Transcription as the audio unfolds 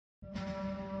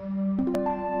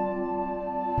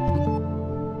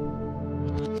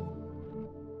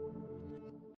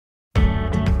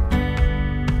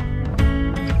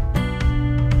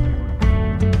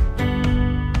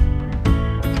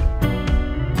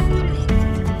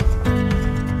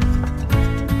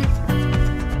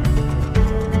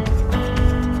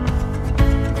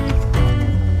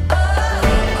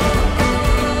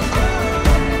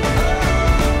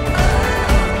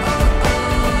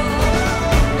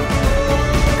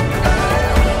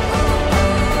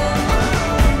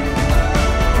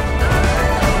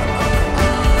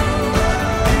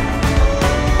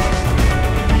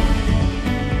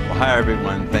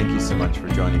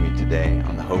me today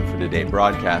on the Hope for Today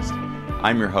broadcast.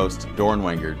 I'm your host, Doran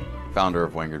Wengard, founder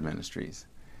of Wengard Ministries.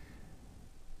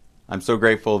 I'm so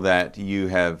grateful that you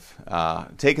have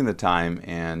taken the time,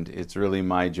 and it's really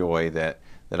my joy that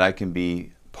I can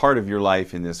be part of your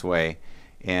life in this way.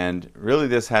 And really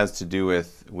this has to do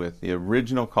with the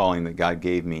original calling that God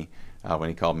gave me when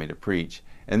He called me to preach,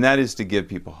 and that is to give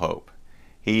people hope.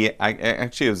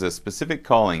 Actually, it was a specific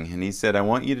calling, and He said, I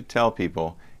want you to tell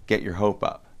people, get your hope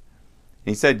up.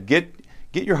 He said, get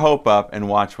your hope up and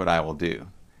watch what I will do.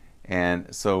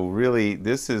 And so really,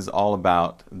 this is all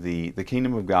about the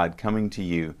kingdom of God coming to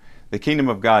you, the kingdom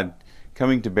of God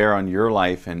coming to bear on your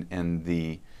life, and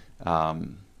the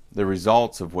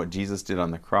results of what Jesus did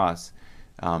on the cross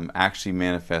actually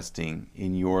manifesting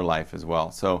in your life as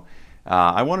well. So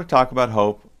I want to talk about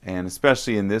hope, and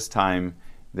especially in this time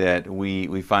that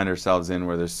we find ourselves in,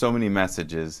 where there's so many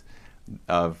messages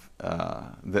of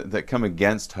that come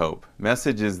against hope,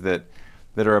 messages that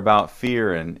are about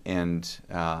fear and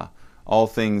all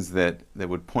things that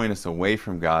would point us away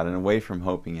from God and away from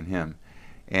hoping in Him.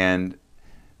 And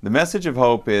the message of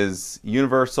hope is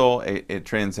universal. It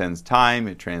transcends time.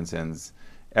 It transcends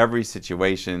every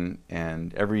situation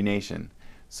and every nation.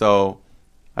 So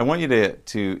I want you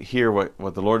to hear what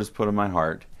the Lord has put in my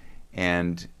heart.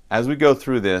 And as we go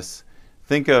through this,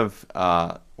 think of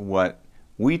what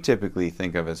we typically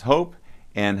think of as hope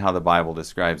and how the Bible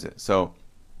describes it. So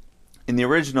in the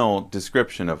original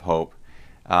description of hope,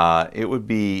 it would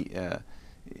be,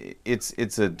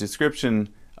 it's a description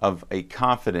of a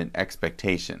confident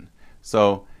expectation.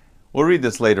 So we'll read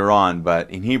this later on,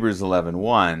 but in Hebrews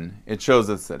 11:1, it shows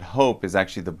us that hope is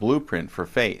actually the blueprint for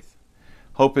faith.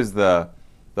 Hope is the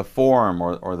form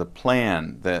or the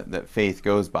plan that faith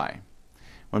goes by.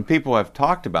 When people have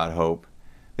talked about hope,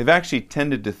 they've actually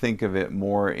tended to think of it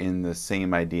more in the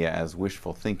same idea as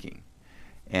wishful thinking.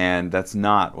 And that's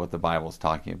not what the Bible's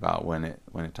talking about when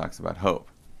it talks about hope.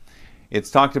 It's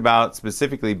talked about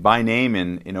specifically by name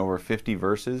in over 50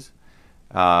 verses.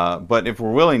 But if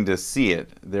we're willing to see it,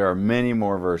 there are many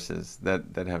more verses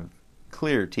that have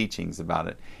clear teachings about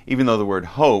it, even though the word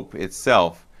hope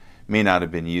itself may not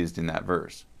have been used in that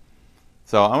verse.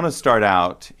 So I want to start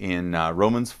out in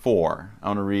Romans 4. I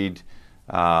want to read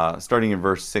starting in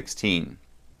verse 16.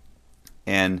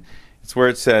 And it's where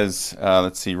it says,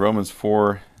 Romans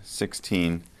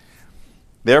 4:16.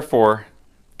 Therefore,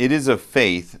 it is of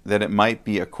faith that it might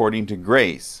be according to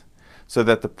grace, so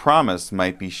that the promise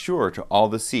might be sure to all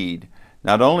the seed,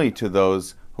 not only to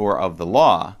those who are of the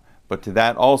law, but to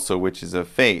that also which is of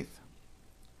faith,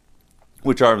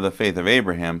 which are of the faith of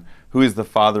Abraham, who is the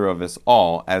father of us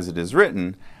all, as it is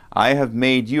written, I have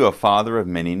made you a father of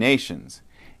many nations,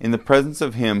 in the presence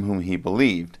of him whom he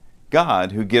believed,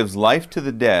 God, who gives life to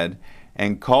the dead,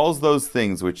 and calls those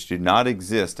things which do not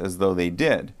exist as though they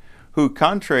did, who,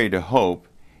 contrary to hope,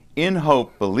 in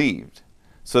hope believed,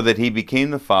 so that he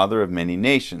became the father of many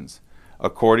nations,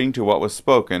 according to what was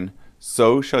spoken,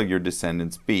 so shall your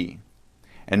descendants be.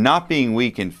 And not being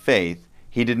weak in faith,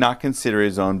 he did not consider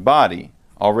his own body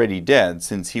already dead,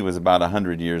 since he was about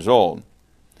 100 years old,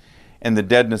 and the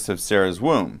deadness of Sarah's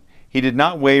womb. He did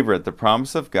not waver at the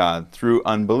promise of God through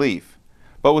unbelief,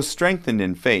 but was strengthened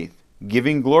in faith,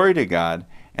 giving glory to God,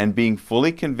 and being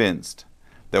fully convinced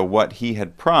that what he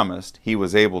had promised he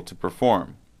was able to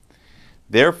perform.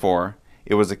 Therefore,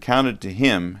 it was accounted to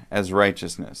him as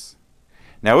righteousness.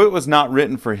 Now it was not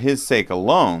written for his sake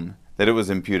alone that it was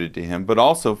imputed to him, but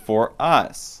also for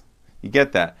us. You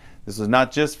get that? This was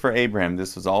not just for Abraham,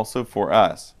 this was also for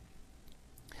us.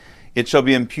 It shall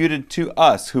be imputed to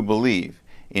us who believe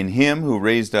in him who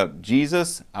raised up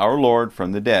Jesus, our Lord,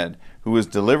 from the dead, who was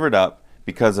delivered up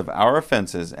because of our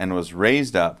offenses and was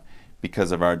raised up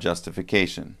because of our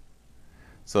justification.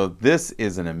 So this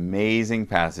is an amazing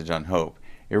passage on hope.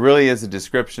 It really is a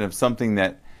description of something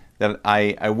that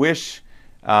I wish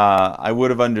I would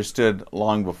have understood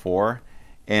long before,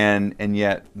 and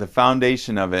yet the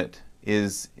foundation of it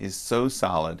is so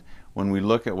solid. When we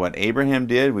look at what Abraham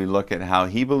did, we look at how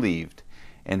he believed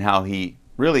and how he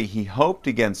hoped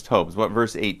against hope, is what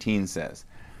verse 18 says.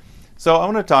 So I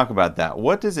want to talk about that.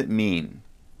 What does it mean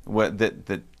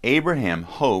that Abraham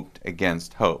hoped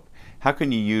against hope? How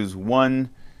can you use one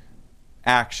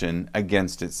action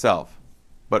against itself?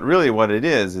 But really what it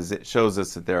is it shows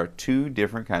us that there are two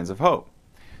different kinds of hope.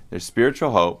 There's spiritual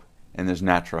hope and there's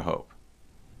natural hope.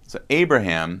 So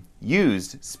Abraham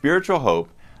used spiritual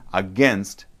hope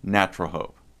against natural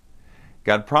hope.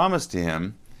 God promised to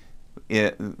him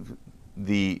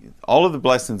all of the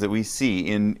blessings that we see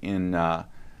in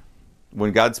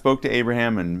when God spoke to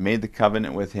Abraham and made the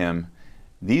covenant with him.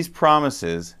 These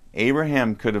promises,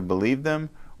 Abraham could have believed them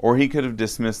or he could have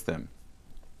dismissed them.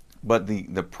 But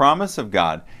the promise of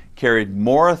God carried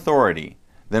more authority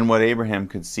than what Abraham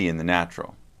could see in the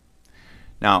natural.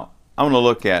 Now, I want to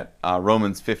look at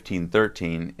Romans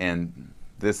 15:13, and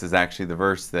this is actually the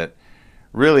verse that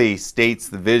really states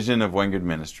the vision of Wingard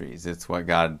Ministries. It's what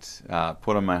God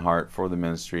put on my heart for the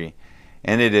ministry.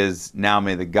 And it is, "Now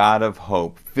may the God of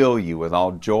hope fill you with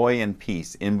all joy and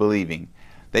peace in believing,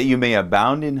 that you may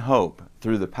abound in hope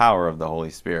through the power of the Holy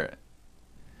Spirit."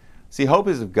 See, hope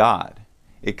is of God.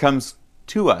 It comes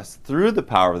to us through the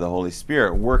power of the Holy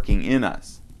Spirit working in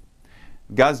us.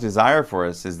 God's desire for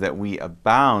us is that we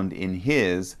abound in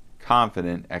His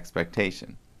confident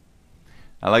expectation.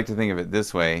 I like to think of it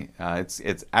this way.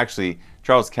 It's actually,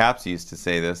 Charles Capps used to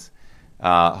say this,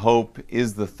 hope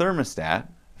is the thermostat,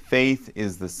 faith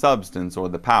is the substance or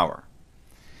the power.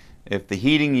 If the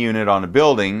heating unit on a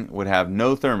building would have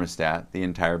no thermostat, the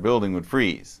entire building would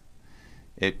freeze.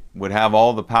 It would have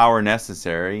all the power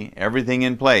necessary, everything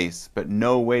in place, but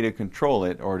no way to control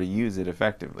it or to use it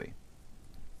effectively.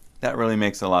 That really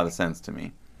makes a lot of sense to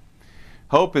me.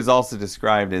 Hope is also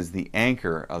described as the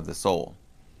anchor of the soul.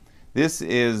 This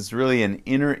is really an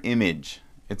inner image.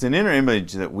 It's an inner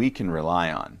image that we can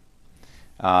rely on.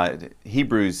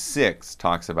 Hebrews 6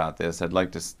 talks about this. I'd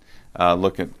like to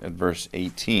look at verse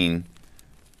 18.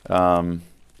 There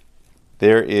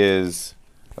is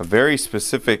a very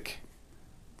specific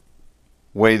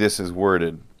way this is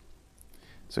worded.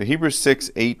 So Hebrews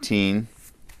 6:18,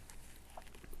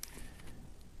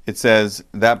 it says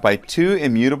that by two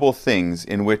immutable things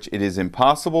in which it is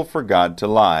impossible for God to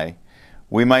lie,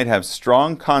 we might have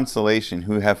strong consolation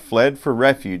who have fled for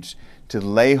refuge to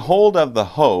lay hold of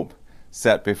the hope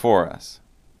set before us.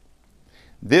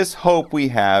 This hope we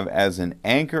have as an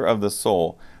anchor of the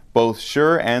soul, both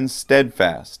sure and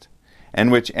steadfast,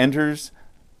 and which enters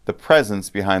the presence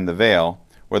behind the veil,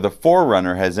 where the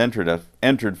forerunner has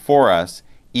entered for us,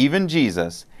 even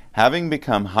Jesus, having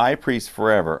become high priest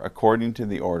forever, according to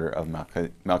the order of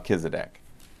Melchizedek.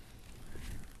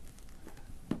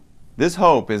 This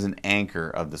hope is an anchor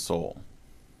of the soul.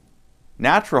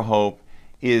 Natural hope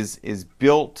is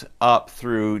built up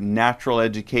through natural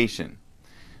education.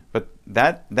 But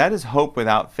that is hope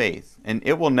without faith, and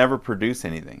it will never produce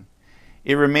anything.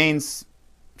 It remains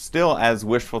still as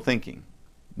wishful thinking.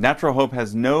 Natural hope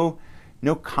has no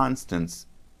constants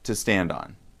to stand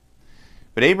on.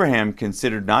 But Abraham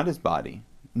considered not his body,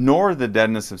 nor the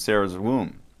deadness of Sarah's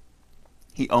womb.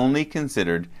 He only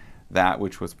considered that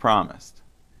which was promised.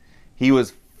 He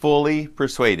was fully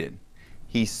persuaded.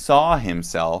 He saw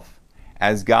himself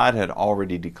as God had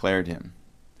already declared him.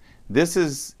 This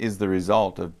is the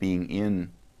result of being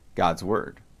in God's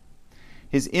Word.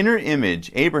 His inner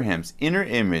image, Abraham's inner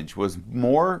image, was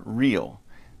more real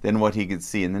than what he could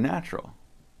see in the natural.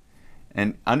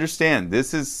 And understand,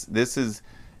 this is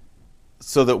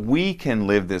so that we can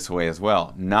live this way as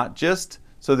well. Not just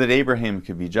so that Abraham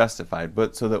could be justified,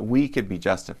 but so that we could be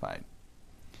justified.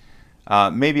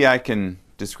 Maybe I can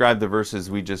describe the verses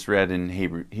we just read in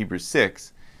Hebrews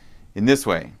 6 in this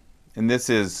way. And this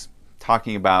is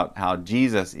talking about how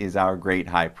Jesus is our great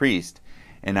high priest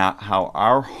and how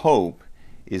our hope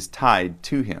is tied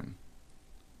to him.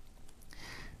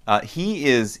 He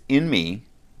is in me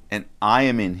and I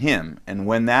am in him. And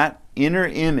when that inner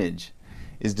image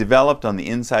is developed on the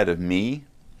inside of me,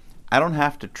 I don't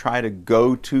have to try to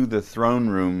go to the throne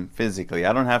room physically.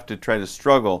 I don't have to try to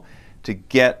struggle to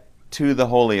get to the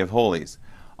Holy of Holies.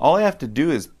 All I have to do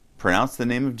is pronounce the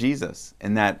name of Jesus,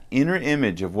 and that inner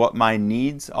image of what my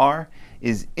needs are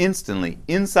is instantly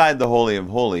inside the Holy of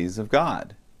Holies of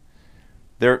God.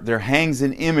 There hangs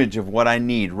an image of what I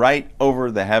need right over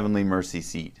the heavenly mercy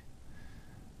seat.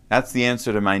 That's the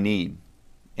answer to my need.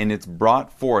 And it's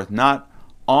brought forth not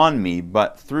on me,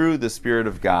 but through the Spirit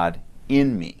of God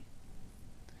in me.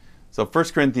 So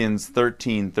 1 Corinthians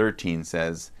 13:13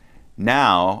 says,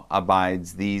 "Now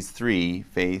abides these three,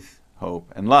 faith,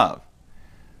 hope, and love."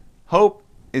 Hope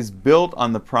is built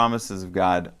on the promises of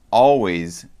God,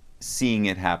 always seeing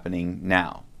it happening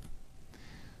now.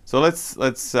 So let's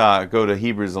go to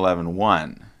Hebrews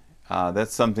 11:1.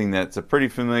 That's something that's a pretty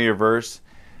familiar verse.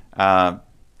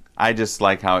 I just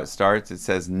like how it starts. It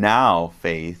says, "Now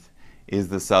faith is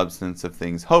the substance of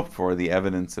things hoped for, the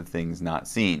evidence of things not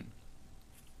seen."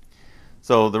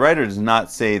 So the writer does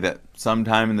not say that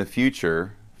sometime in the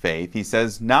future faith. He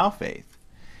says now faith.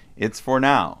 It's for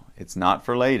now. It's not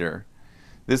for later.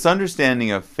 This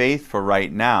understanding of faith for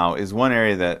right now is one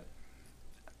area that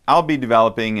I'll be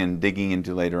developing and digging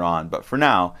into later on. But for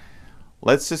now,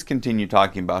 let's just continue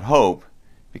talking about hope,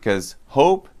 because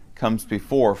hope comes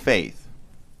before faith.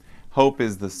 Hope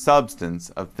is the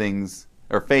substance of things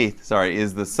or faith, sorry,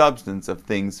 is the substance of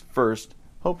things first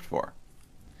hoped for.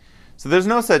 So there's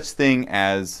no such thing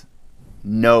as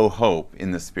no hope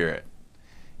in the Spirit.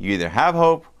 You either have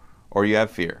hope or you have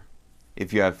fear.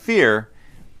 If you have fear,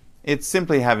 it's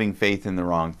simply having faith in the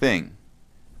wrong thing.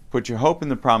 Put your hope in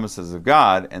the promises of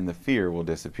God and the fear will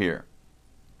disappear.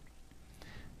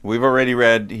 We've already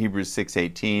read Hebrews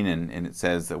 6:18 and it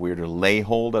says that we're to lay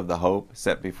hold of the hope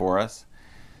set before us.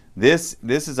 This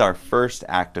is our first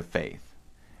act of faith.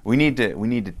 We need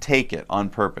to take it on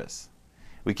purpose.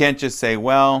 We can't just say,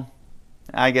 well,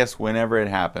 I guess whenever it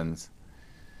happens.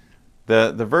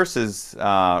 The verses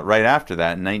right after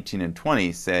that, 19 and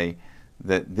 20, say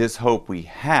that this hope we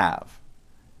have.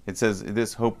 It says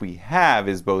this hope we have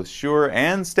is both sure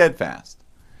and steadfast.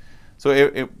 So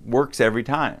it works every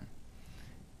time.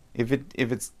 If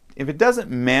it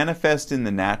doesn't manifest in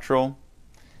the natural,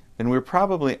 then we're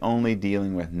probably only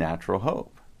dealing with natural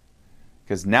hope.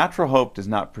 Because natural hope does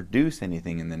not produce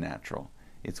anything in the natural.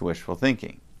 It's wishful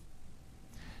thinking.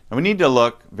 And we need to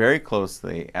look very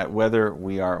closely at whether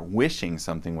we are wishing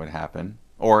something would happen,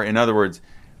 or in other words,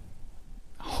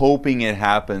 hoping it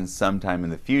happens sometime in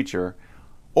the future,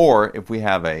 or if we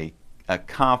have a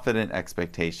confident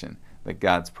expectation that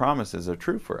God's promises are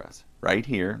true for us, right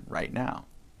here, right now.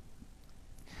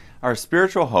 Our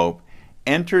spiritual hope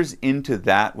enters into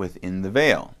that within the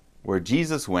veil, where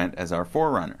Jesus went as our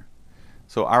forerunner.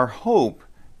 So our hope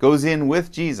goes in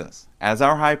with Jesus as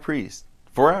our high priest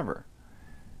forever.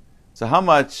 So how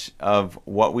much of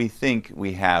what we think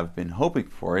we have been hoping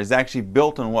for is actually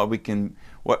built on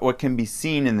what can be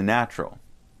seen in the natural?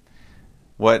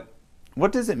 What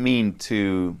does it mean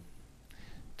to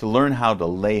learn how to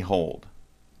lay hold?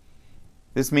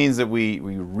 This means that we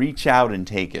reach out and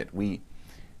take it. We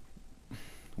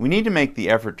need to make the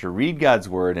effort to read God's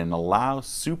Word and allow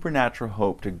supernatural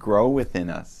hope to grow within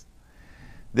us.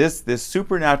 This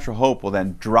supernatural hope will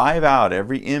then drive out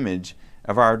every image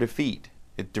of our defeat.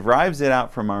 It drives it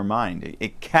out from our mind.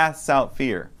 It casts out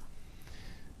fear.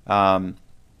 It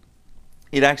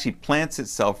actually plants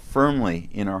itself firmly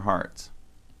in our hearts.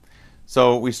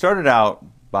 So we started out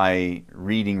by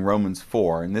reading Romans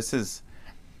 4, and this is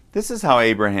how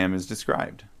Abraham is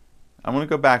described. I want to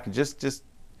go back and just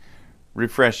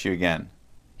refresh you again.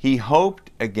 He hoped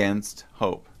against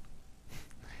hope.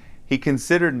 He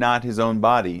considered not his own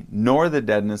body, nor the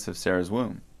deadness of Sarah's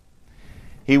womb.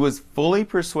 He was fully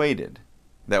persuaded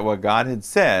that what God had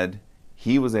said,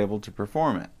 he was able to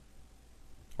perform it.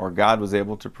 Or God was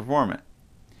able to perform it.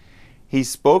 He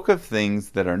spoke of things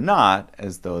that are not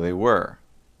as though they were.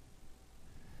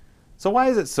 So why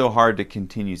is it so hard to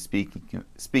continue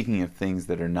speaking of things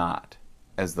that are not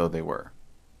as though they were?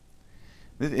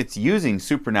 It's using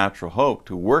supernatural hope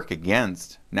to work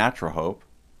against natural hope.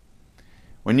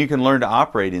 When you can learn to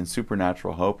operate in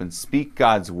supernatural hope and speak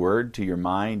God's word to your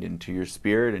mind and to your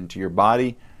spirit and to your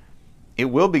body, it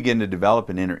will begin to develop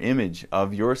an inner image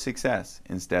of your success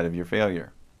instead of your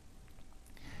failure.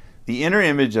 The inner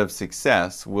image of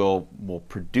success will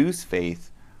produce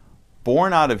faith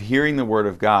born out of hearing the Word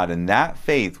of God, and that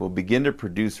faith will begin to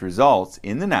produce results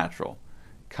in the natural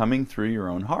coming through your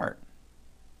own heart.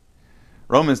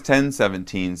 Romans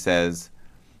 10:17 says,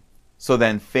 "So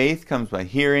then faith comes by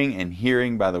hearing, and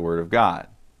hearing by the Word of God."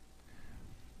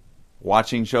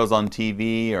 Watching shows on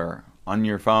TV or on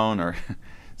your phone or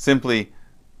simply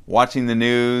watching the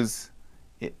news,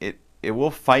 it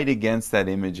will fight against that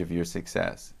image of your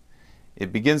success.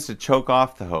 It begins to choke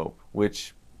off the hope,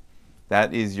 which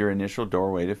that is your initial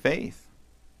doorway to faith.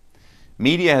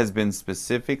 Media has been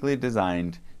specifically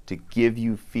designed to give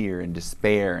you fear and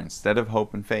despair instead of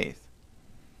hope and faith.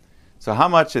 So how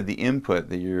much of the input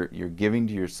that you're giving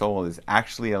to your soul is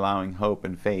actually allowing hope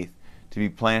and faith to be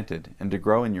planted and to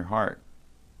grow in your heart?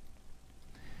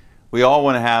 We all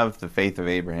want to have the faith of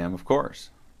Abraham, of course,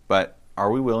 but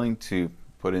are we willing to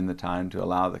put in the time to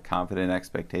allow the confident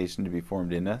expectation to be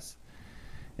formed in us?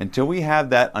 Until we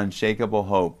have that unshakable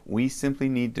hope, we simply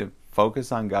need to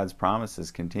focus on God's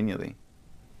promises continually.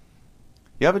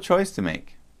 You have a choice to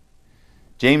make.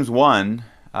 James 1,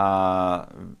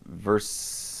 verse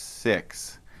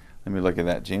 6. Let me look at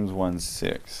that. James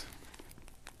 1:6.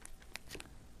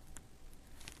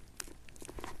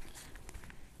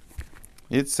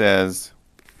 It says,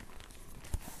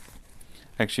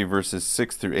 actually verses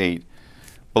 6 through 8,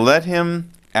 "But let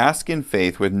him ask in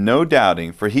faith with no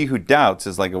doubting, for he who doubts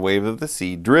is like a wave of the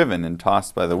sea, driven and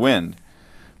tossed by the wind.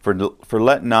 For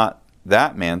let not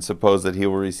that man suppose that he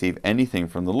will receive anything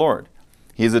from the Lord.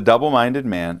 He is a double-minded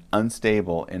man,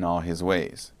 unstable in all his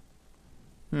ways."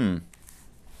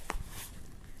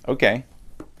 Okay.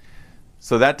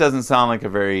 So that doesn't sound like a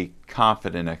very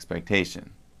confident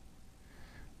expectation.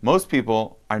 Most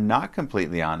people are not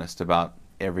completely honest about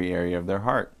every area of their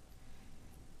heart.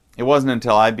 It wasn't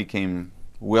until I became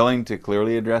willing to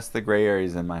clearly address the gray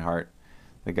areas in my heart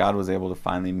that God was able to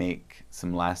finally make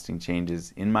some lasting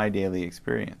changes in my daily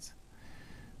experience.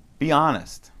 Be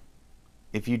honest.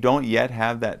 If you don't yet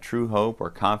have that true hope or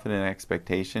confident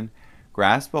expectation,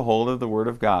 grasp a hold of the Word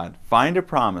of God. Find a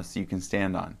promise you can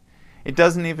stand on. It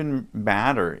doesn't even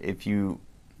matter if you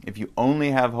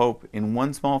only have hope in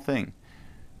one small thing.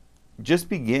 Just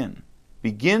begin.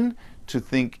 Begin to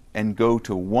think and go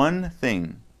to one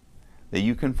thing that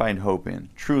you can find hope in,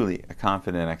 truly a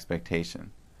confident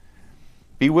expectation.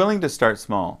 Be willing to start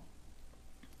small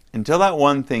until that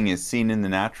one thing is seen in the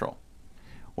natural.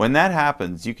 When that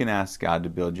happens, you can ask God to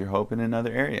build your hope in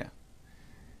another area.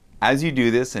 As you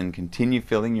do this and continue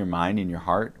filling your mind and your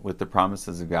heart with the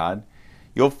promises of God,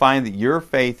 you'll find that your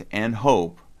faith and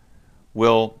hope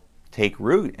will take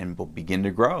root and will begin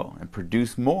to grow and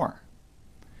produce more.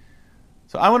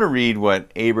 So I want to read what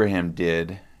Abraham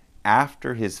did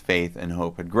after his faith and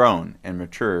hope had grown and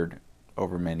matured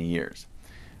over many years.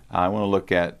 I want to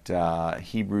look at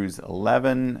Hebrews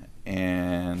 11,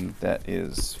 and that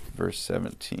is verse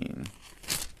 17.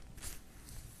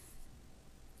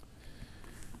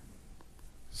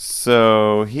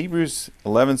 So Hebrews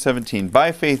 11:17,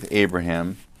 by faith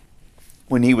Abraham,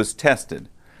 when he was tested,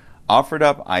 offered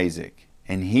up Isaac,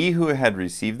 and he who had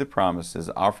received the promises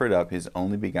offered up his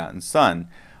only begotten son,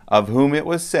 of whom it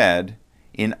was said,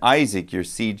 in Isaac your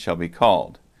seed shall be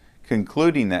called,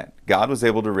 concluding that God was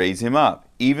able to raise him up,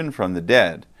 even from the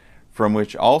dead, from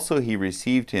which also he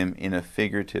received him in a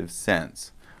figurative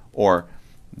sense. Or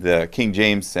the King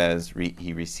James says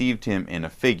he received him in a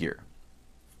figure.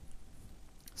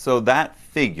 So that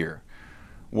figure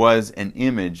was an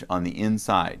image on the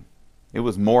inside. It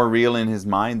was more real in his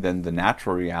mind than the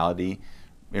natural reality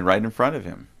right in front of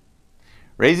him.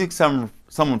 Raising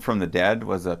someone from the dead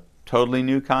was a totally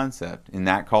new concept in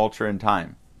that culture and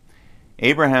time.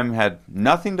 Abraham had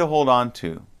nothing to hold on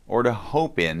to or to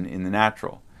hope in the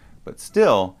natural, but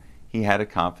still he had a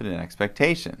confident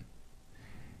expectation.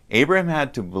 Abraham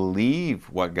had to believe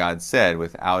what God said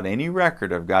without any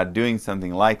record of God doing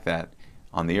something like that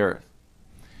on the earth.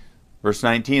 Verse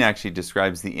 19 actually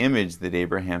describes the image that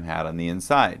Abraham had on the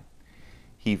inside.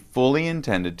 He fully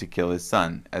intended to kill his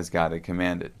son as God had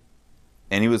commanded,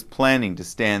 and he was planning to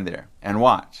stand there and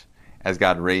watch as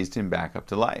God raised him back up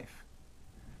to life.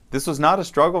 This was not a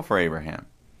struggle for Abraham.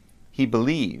 He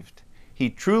believed. He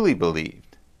truly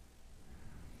believed.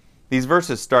 These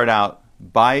verses start out,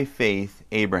 by faith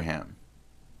Abraham.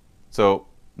 So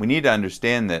we need to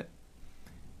understand that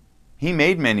he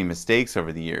made many mistakes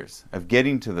over the years of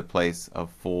getting to the place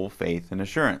of full faith and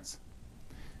assurance.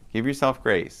 Give yourself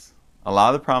grace.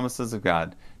 Allow the promises of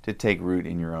God to take root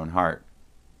in your own heart.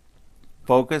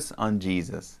 Focus on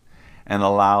Jesus and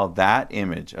allow that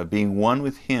image of being one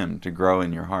with Him to grow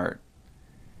in your heart.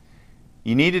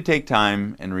 You need to take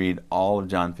time and read all of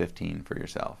John 15 for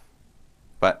yourself.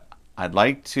 But I'd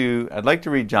like to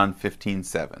read John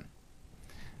 15:7.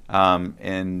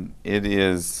 And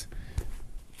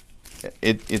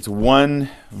it's one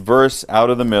verse out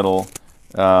of the middle,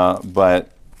 but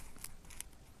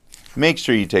make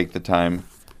sure you take the time,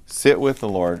 sit with the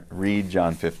Lord, read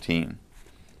John 15.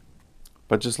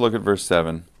 But just look at verse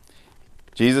 7.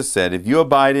 Jesus said, if you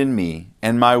abide in me,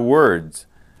 and my words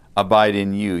abide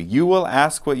in you, you will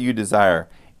ask what you desire,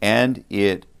 and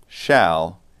it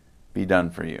shall be done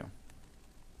for you.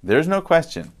 There's no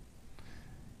question.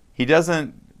 He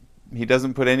doesn't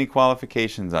put any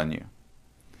qualifications on you,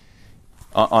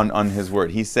 on His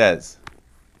word. He says,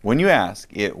 when you ask,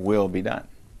 it will be done.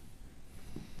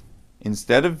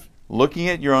 Instead of looking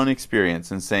at your own experience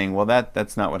and saying, well,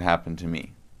 that's not what happened to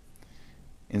me.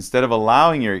 Instead of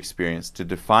allowing your experience to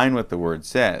define what the Word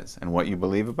says and what you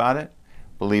believe about it,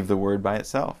 believe the Word by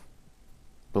itself.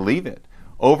 Believe it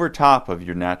over top of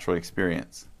your natural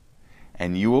experience.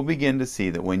 And you will begin to see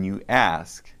that when you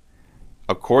ask,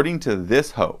 according to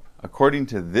this hope, according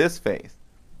to this faith,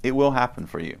 it will happen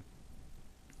for you.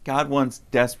 God wants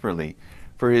desperately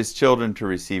for His children to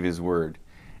receive His Word.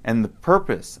 And the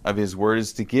purpose of His Word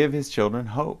is to give His children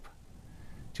hope.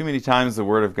 Too many times the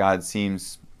Word of God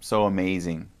seems so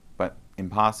amazing, but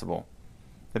impossible,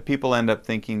 that people end up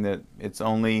thinking that it's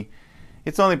only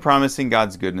promising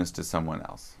God's goodness to someone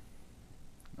else.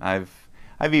 I've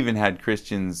even had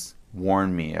Christians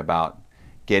warn me about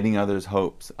getting others'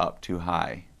 hopes up too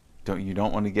high. You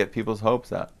don't want to get people's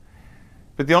hopes up.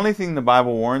 But the only thing the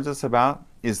Bible warns us about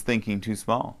is thinking too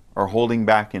small or holding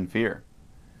back in fear.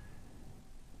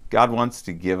 God wants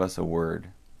to give us a word,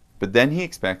 but then He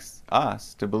expects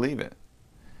us to believe it.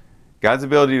 God's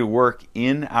ability to work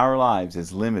in our lives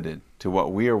is limited to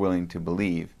what we are willing to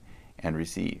believe and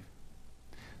receive.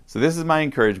 So this is my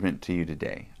encouragement to you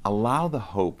today. Allow the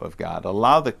hope of God,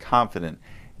 allow the confident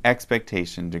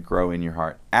expectation to grow in your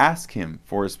heart. Ask Him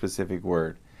for a specific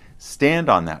word. Stand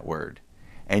on that word,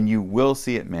 and you will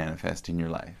see it manifest in your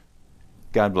life.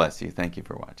 God bless you. Thank you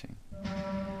for watching.